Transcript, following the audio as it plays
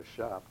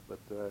sharp, but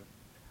they're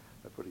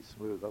pretty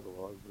smooth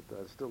otherwise, but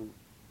they're still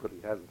pretty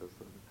hazardous,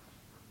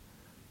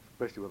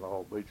 especially when the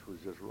whole beach was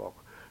just rock.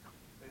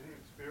 Any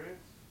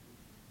experience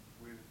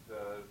with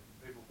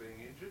people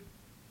being injured,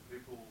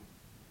 people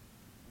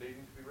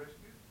needing to be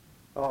rescued?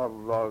 I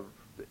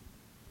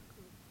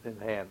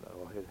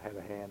had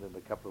a hand in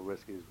a couple of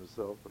rescues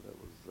myself, but that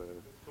was...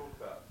 Let's talk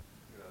about,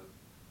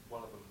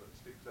 one of them that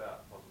sticks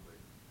out, possibly.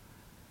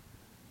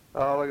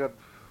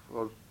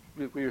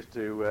 We used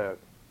to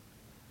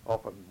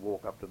often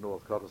walk up to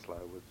North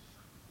Cottesloe, which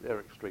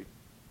Eric Street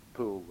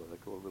Pool, they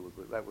called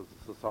it. That was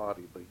the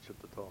society beach at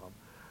the time.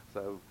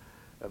 So,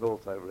 and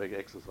also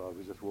exercise,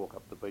 we just walk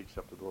up the beach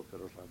up to North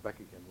Cottesloe and back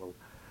again. Well, it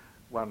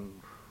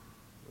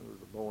was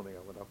the morning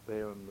I went up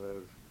there, and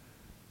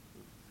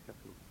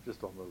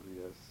just on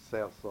the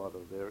south side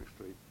of the Eric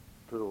Street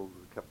Pool,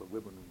 a couple of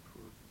women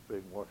were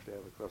being washed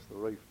out across the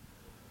reef.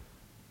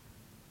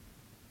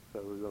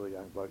 So we got a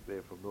young bloke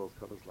there from North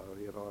Cottesloe.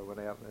 He and I went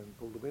out and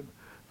pulled him in.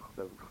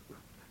 There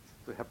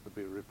happened to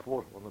be a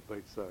report on the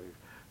beach, so he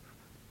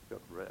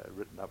got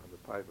written up in the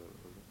paper.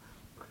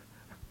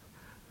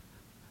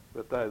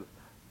 But it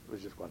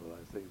was just one of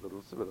those things. But it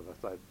was a bit of a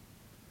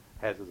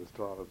hazardous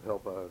trying to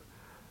help a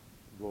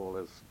more or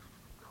less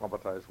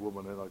comatose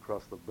woman in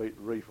across the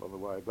reef on the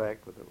way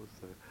back. But that was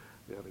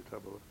the only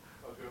trouble.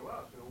 I was going to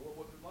ask, what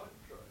was it like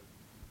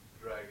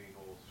dragging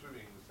or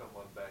swimming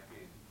someone back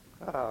in?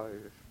 I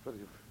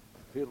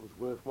feel it was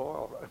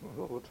worthwhile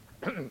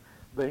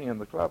being in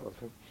the club. I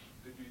think.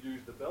 Did you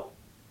use the belt?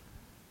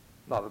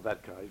 Not at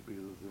that case,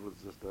 because it was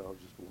just I was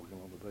just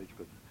walking on the beach.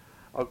 But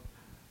I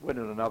went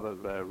in another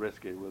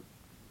rescue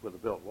where the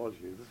belt was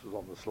used. This was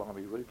on the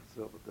slimy reef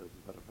itself, as a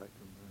matter of fact.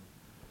 And,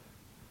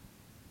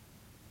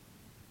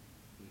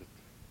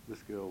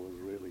 this girl was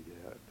really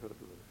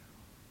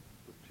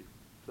she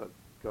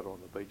got on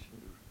the beach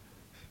and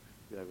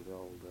gave her the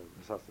old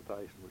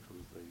resuscitation, which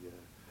was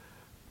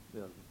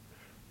the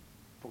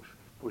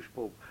push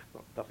pull,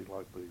 nothing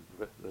like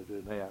they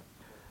do now.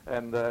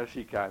 And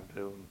she came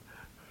to and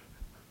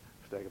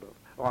staggered off.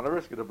 Oh, and I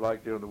rescued a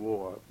bloke during the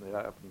war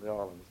up in the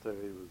islands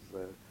too.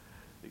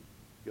 He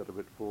got a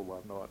bit full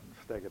one night and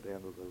staggered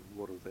down to the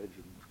water's edge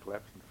and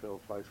collapsed and fell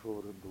face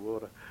forward into the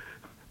water.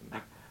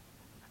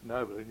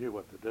 Nobody knew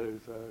what to do,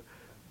 so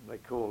they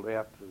called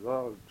out,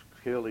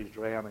 Curly's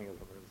drowning.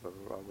 So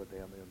I went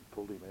down there and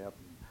pulled him out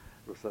and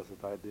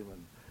resuscitated him,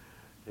 and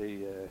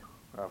he,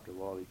 after a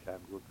while, he came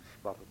good and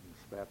sputtered and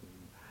spat and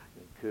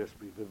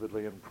cursed me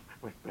vividly and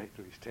went back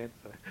to his tent.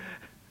 So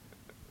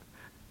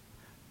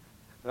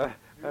that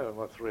were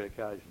my three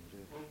occasions.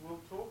 Yeah. Well,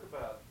 we'll talk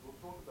about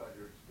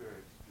your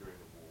experience during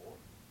the war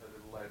a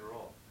little later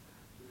on.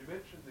 So you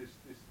mentioned this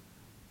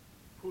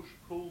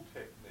push-pull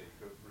technique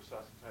of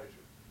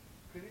resuscitation.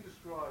 Can you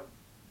describe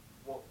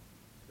what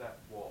that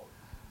was?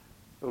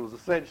 It was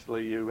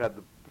essentially you had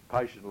the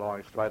patient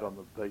lying straight on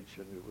the beach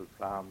and his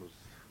arm was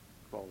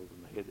folded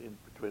in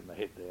between the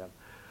head down,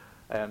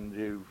 and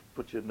you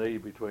put your knee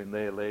between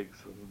their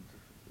legs and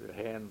your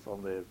hands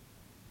on their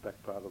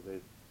back part of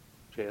their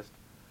chest,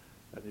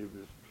 and you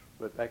just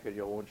went back on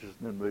your haunches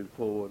and then moved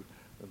forward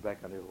and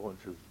back on your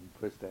haunches and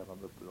pressed down on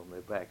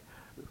their back.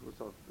 It was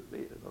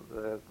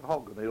the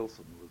Holger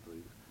Nielsen was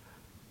the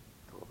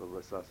type of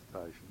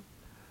resuscitation.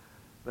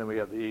 Then we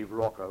had the Eve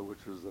Rocker,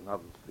 which was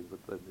another thing,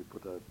 but then you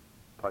put a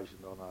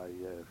patient on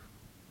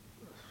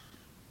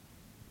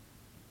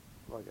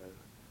like a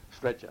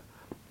stretcher,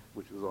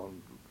 which was on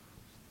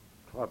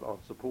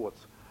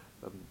supports,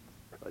 and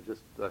they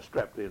just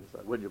strapped in.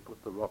 So when you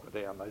put the rocker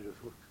down, they just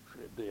went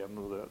down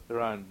with their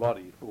own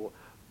body.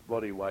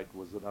 Body weight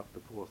was enough to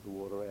force the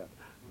water out,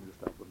 and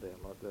just up and down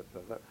like that.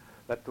 So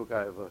that took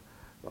over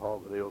the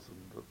Holger Nielsen.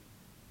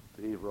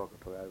 The Eve Rocker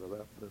took over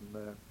that,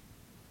 and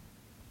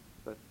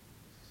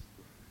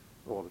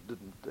well, it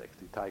didn't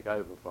actually take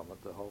over from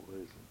it. The whole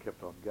reason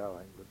kept on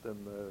going, but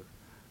then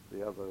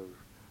the other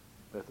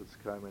methods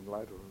came in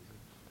later,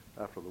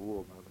 after the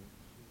war, maybe.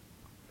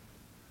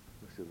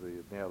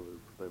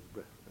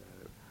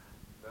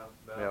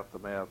 Mouth to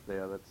mouth.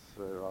 Now that's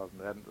I've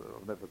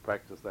never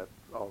practiced that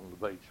on the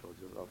beach.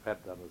 I've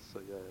had done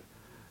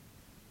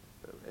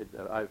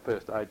a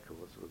first aid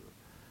course with it,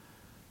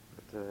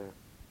 but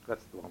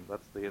that's the one.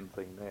 That's the end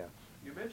thing now. You mentioned